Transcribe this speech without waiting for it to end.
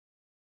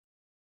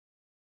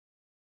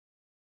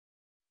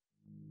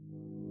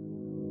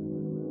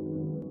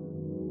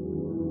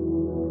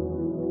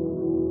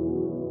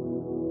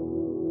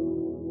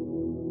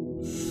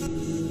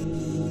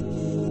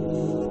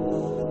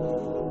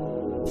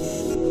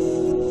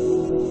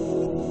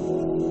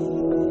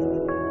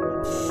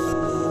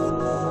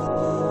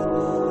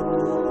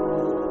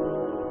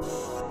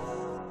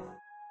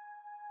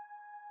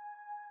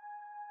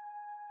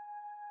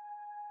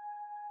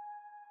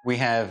We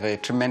have a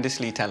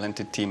tremendously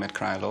talented team at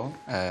Cryolor,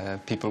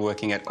 people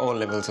working at all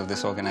levels of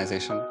this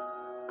organization.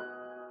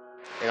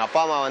 எங்கள் அப்பா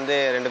அம்மா வந்து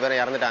 2 பேரும்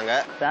இறந்துட்டாங்க.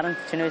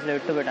 பேரண்ட்ஸ் சின்ன வயசில்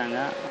விட்டு போயிட்டாங்க.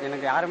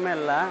 எனக்கு யாருமே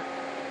இல்லை.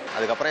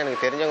 அதுக்கப்புறம்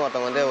எனக்கு தெரிஞ்சவங்க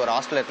ஒருத்தவங்க வந்து ஒரு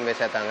ஹாஸ்டல் எடுத்து போய்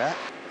சேர்த்தாங்க.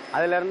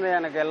 அதுலேருந்து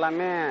எனக்கு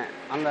எல்லாமே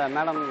அந்த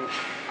மேடம்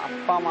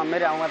அப்பா அம்மா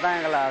மாரி அவங்க தான்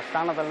எங்களை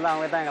ஸ்தானத்துலேருந்து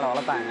அவங்க தான் எங்களை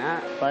வளர்த்தாங்க.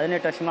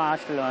 18 வருஷமாக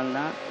ஹாஸ்டலில்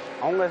வந்தேன்.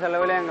 அவங்க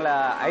செலவில் எங்களை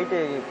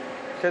ஐடி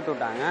சேர்த்து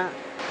விட்டாங்க.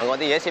 அங்கே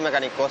வந்து ஏசி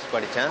மெக்கானிக் கோர்ஸ்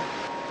படித்தேன்.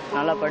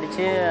 நல்லா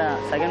படித்து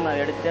செகண்ட்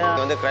மார்க் எடுத்து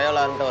வந்து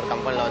Cryolorன்ற ஒரு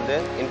கம்பெனியில் வந்து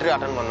இன்டர்வியூ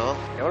அட்டன் பண்ணோம்.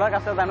 எவ்வளோ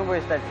கஷ்டத்தை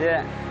அனுபவிச்சாச்சு.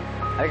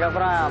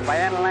 அதுக்கப்புறம்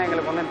பயன்லாம்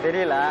எங்களுக்கு ஒன்றும்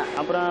தெரியல.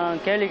 அப்புறம்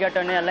கேள்வி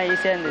கேட்டோன்னே எல்லாம்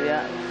ஈஸியாக இருந்தது.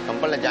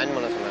 கம்பெனியில் ஜாயின்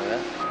பண்ண சொன்னாங்க.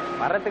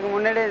 வரத்துக்கு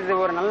முன்னாடி இது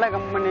ஒரு நல்ல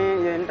கம்பெனி,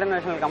 இது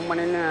இன்டர்நேஷ்னல்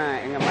கம்பெனின்னு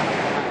எங்கள்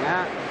மேடம் சொன்னாங்க.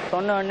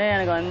 சொன்ன உடனே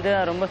எனக்கு வந்து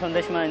ரொம்ப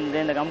சந்தோஷமாக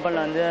இருந்தது. இந்த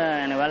கம்பெனியில் வந்து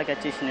எனக்கு வேலை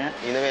கிடச்சிச்சுன்னு.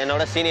 இது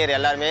என்னோட சீனியர்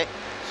எல்லாருமே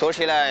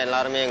சோஷியலாக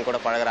எல்லாருமே எங்க கூட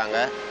பழகுறாங்க.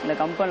 இந்த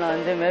கம்பெனியில்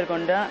வந்து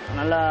மேற்கொண்டு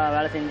நல்லா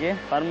வேலை செஞ்சு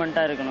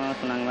பர்மனெண்ட்டாக இருக்கணும்னு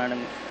சொன்னாங்க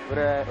மேடம்.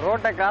 ஒரு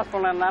ரோட்டை கிராஸ்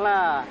பண்ணுறதுனால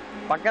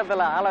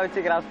பக்கத்தில் ஆளை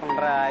வச்சு கிராஸ்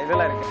பண்ணுற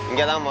இதில் இருக்குது.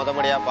 இங்கே தான்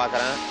முறையாக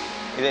பார்க்குறேன்.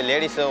 இது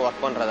லேடிஸும்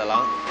ஒர்க்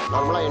பண்ணுறதெல்லாம்.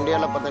 நார்மலாக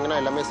இந்தியாவில் பார்த்தீங்கன்னா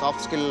எல்லாமே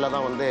சாஃப்ட் ஸ்கில்லில்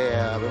தான் வந்து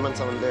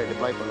விமன்ஸை வந்து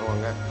டிப்ளாய்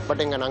பண்ணுவாங்க.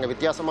 பட் இங்கே நாங்கள்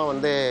வித்தியாசமாக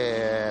வந்து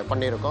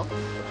பண்ணியிருக்கோம்.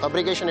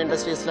 ஃபேப்ரிகேஷன்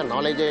இண்டஸ்ட்ரீஸில்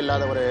நாலேஜே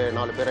இல்லாத ஒரு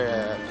 4 பேரை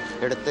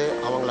எடுத்து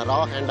அவங்கள ரா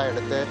ஹேண்டாக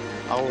எடுத்து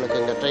அவங்களுக்கு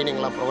இங்கே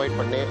ட்ரைனிங்லாம் ப்ரொவைட்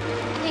பண்ணி.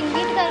 எங்கள்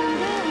வீட்டுக்காரர்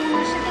வந்து 3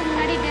 வருஷத்துக்கு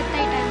முன்னாடி டெத்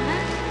ஆகிட்டாங்க.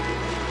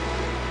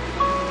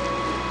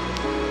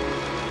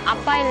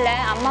 அப்பா இல்லை,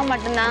 அம்மா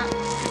மட்டும்தான்.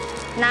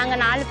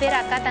 நாங்கள் 4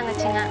 பேர் அக்கா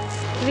தங்கச்சிங்க.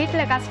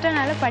 வீட்டில்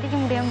கஷ்டனால படிக்க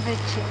முடியாமல்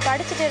போயிடுச்சு.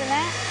 படிச்சுட்டு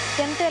இருந்தேன்.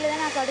 10th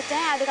தான் நான்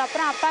படித்தேன்.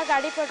 அதுக்கப்புறம் அப்பாவுக்கு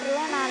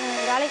அடிபட்டுருவோம், நான்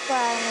வேலைக்கு போக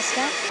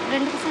ஆரம்பிச்சிட்டேன்.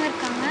 2 பசங்க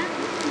இருக்காங்க.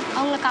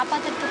 அவங்கள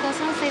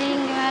காப்பாற்றுறதுக்கோசரம் சரி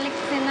இங்கே வேலைக்கு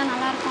சேர்ந்தால்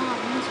நல்லாயிருக்கும்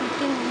அப்படின்னு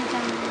சொல்லிட்டு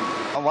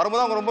நினைச்சாங்க.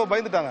 வரும்போது அவங்க ரொம்ப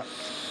பயந்துட்டாங்க.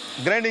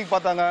 கிரைண்டிங்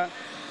பார்த்தாங்க.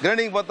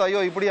 கிரைண்டிங் பார்த்தா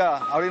ஐயோ இப்படியா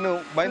அப்படின்னு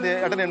பயந்து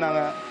அட்டன்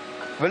பண்ணாங்க.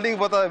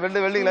 வெல்டிங் பார்த்தா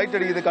வெல்டிங் லைட்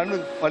அடிக்குது, கண்ணு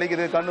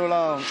வலிக்குது,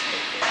 கண்ணுலாம்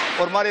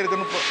ஒரு மாதிரி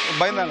இருக்குன்னு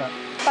பயந்தாங்க.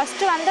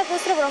 ஃபஸ்ட்டு வந்த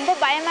புதுசில் ரொம்ப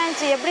பயமாக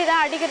இருந்துச்சு. எப்படி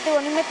தான் அடிக்கிறது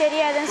ஒன்றுமே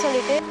தெரியாதுன்னு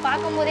சொல்லிட்டு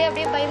பார்க்கும்போதே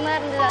அப்படியே பயமாக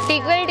இருந்தது.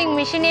 டிக் வெல்டிங்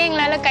மிஷினே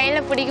எங்களால்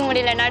கையில் பிடிக்க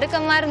முடியல,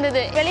 நடுக்கமாக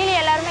இருந்தது. வெளியில்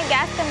எல்லாருமே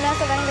கேஸ் கம் தான்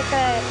சொல்கிறாங்க,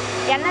 இதுக்கு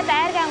என்ன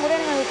தயாரிக்காங்க கூட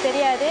எனக்கு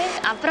தெரியாது.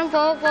 அப்புறம்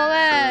போக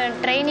போக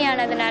ட்ரெயினி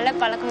ஆனதுனால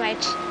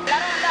பழக்கமாயிடுச்சு.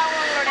 எல்லாரும் வந்து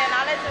அவங்களுடைய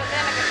நாலேஜ் வந்து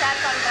எனக்கு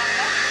ஷேர்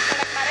பண்ணுறாங்க.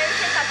 எனக்கு நிறைய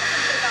விஷயம் கற்றுக்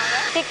கொடுத்துருக்காங்க.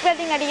 டிக்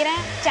வெல்டிங்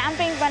அடிக்கிறேன்,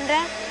 சாம்பிங்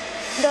பண்ணுறேன்.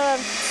 இந்த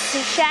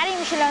ஷேரிங்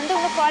மிஷினில் வந்து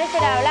இன்னும்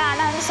குவாலிஃபைட் ஆகலை,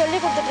 ஆனால் வந்து சொல்லி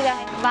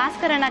கொடுத்துட்ருக்காங்க.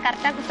 பாஸ்கரை நான்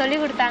கரெக்டாக சொல்லி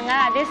கொடுத்தாங்க.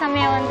 அதே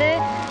சமயம் வந்து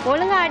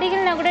ஒழுங்காக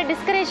அடிக்கலைன்னா கூட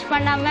டிஸ்கரேஜ்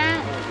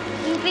பண்ணாமல்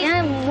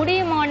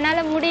முடியுமா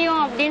உன்னால்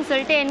முடியும் அப்படின்னு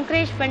சொல்லிட்டு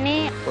என்கரேஜ் பண்ணி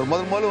ஒரு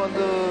முதல்ல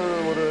வந்து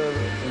ஒரு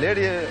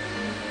லேடியை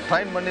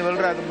ட்ரைன் பண்ணி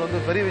வெல்றாக்குறது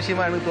வந்து பெரிய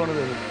விஷயமா எனக்கு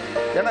தோணுது.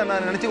 ஏன்னா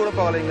நான் நினச்சி கூட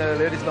பார்க்கல இங்கே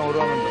லேடிஸ்லாம்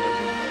வருவாங்கன்றது.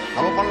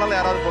 நம்ம பண்ணாலும்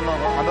யாராவது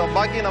பண்ணுவாங்க, அந்த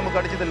பாக்கி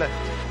நமக்கு அடிச்சதில்லை.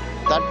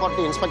 தேர்ட்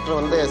பார்ட்டி இன்ஸ்பெக்டர்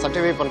வந்து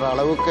சர்டிஃபை பண்ணுற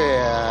அளவுக்கு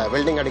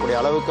வெல்டிங் அடிக்கக்கூடிய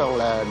அளவுக்கு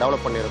அவங்கள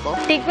டெவலப் பண்ணியிருக்கோம்.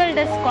 டிக்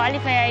வெல்டர்ஸ்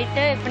குவாலிஃபை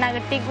ஆகிட்டு இப்போ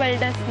நாங்கள் டிக்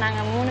வெல்டர்ஸ்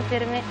நாங்கள் 3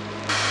 பேருமே.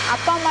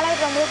 அப்பா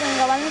அம்மாலாம் ரொம்ப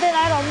இங்கே வந்து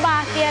நான் ரொம்ப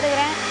ஆசையாக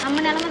இருக்கிறேன்.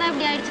 நம்ம நிலமை தான்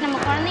இப்படி ஆகிடுச்சு,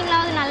 நம்ம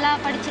குழந்தைங்களாவது நல்லா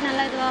படித்து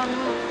நல்லா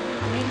இதுவாகணும்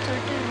அப்படின்னு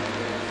சொல்லிட்டு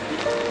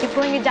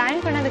இப்போ இங்கே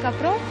ஜாயின்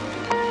பண்ணதுக்கப்புறம்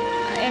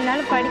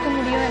என்னால் படிக்க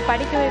முடியும்,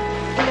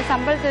 இந்த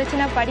சம்பளத்தை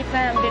வச்சு நான்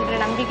படிப்பேன்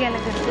அப்படின்ற நம்பிக்கை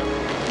எனக்கு இருக்குது.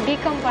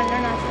 பிகாம்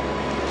பண்ணணும்னு ஆசை,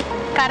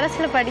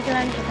 கரஸில்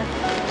படிக்கலான்னு இருக்கேன்.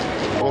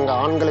 இவங்க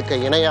ஆண்களுக்கு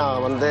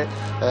இணையாக வந்து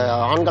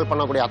ஆண்கள்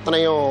பண்ணக்கூடிய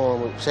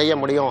அத்தனையும் செய்ய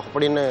முடியும்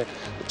அப்படின்னு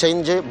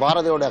செஞ்சு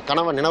பாரதியோட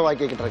கனவை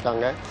நினைவாக்கிக்கிட்டு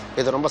இருக்காங்க.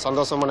 இது ரொம்ப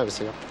சந்தோஷமான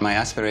விஷயம். My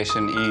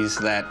aspiration is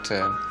that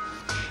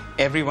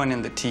everyone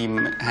in the team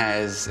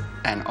has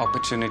an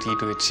opportunity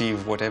to achieve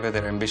whatever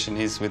their ambition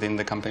is within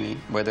the company,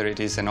 whether it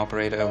is an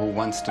operator who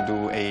wants to do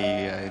a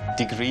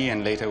degree and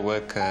later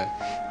work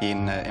in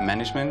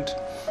management,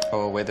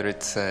 or whether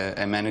it's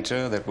a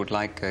manager that would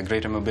like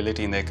greater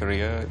mobility in their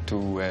career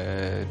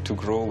to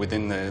grow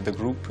within the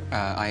group.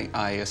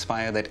 I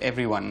aspire that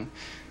everyone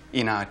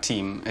in our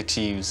team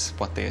achieves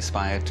what they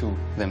aspire to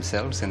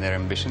themselves and their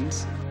ambitions.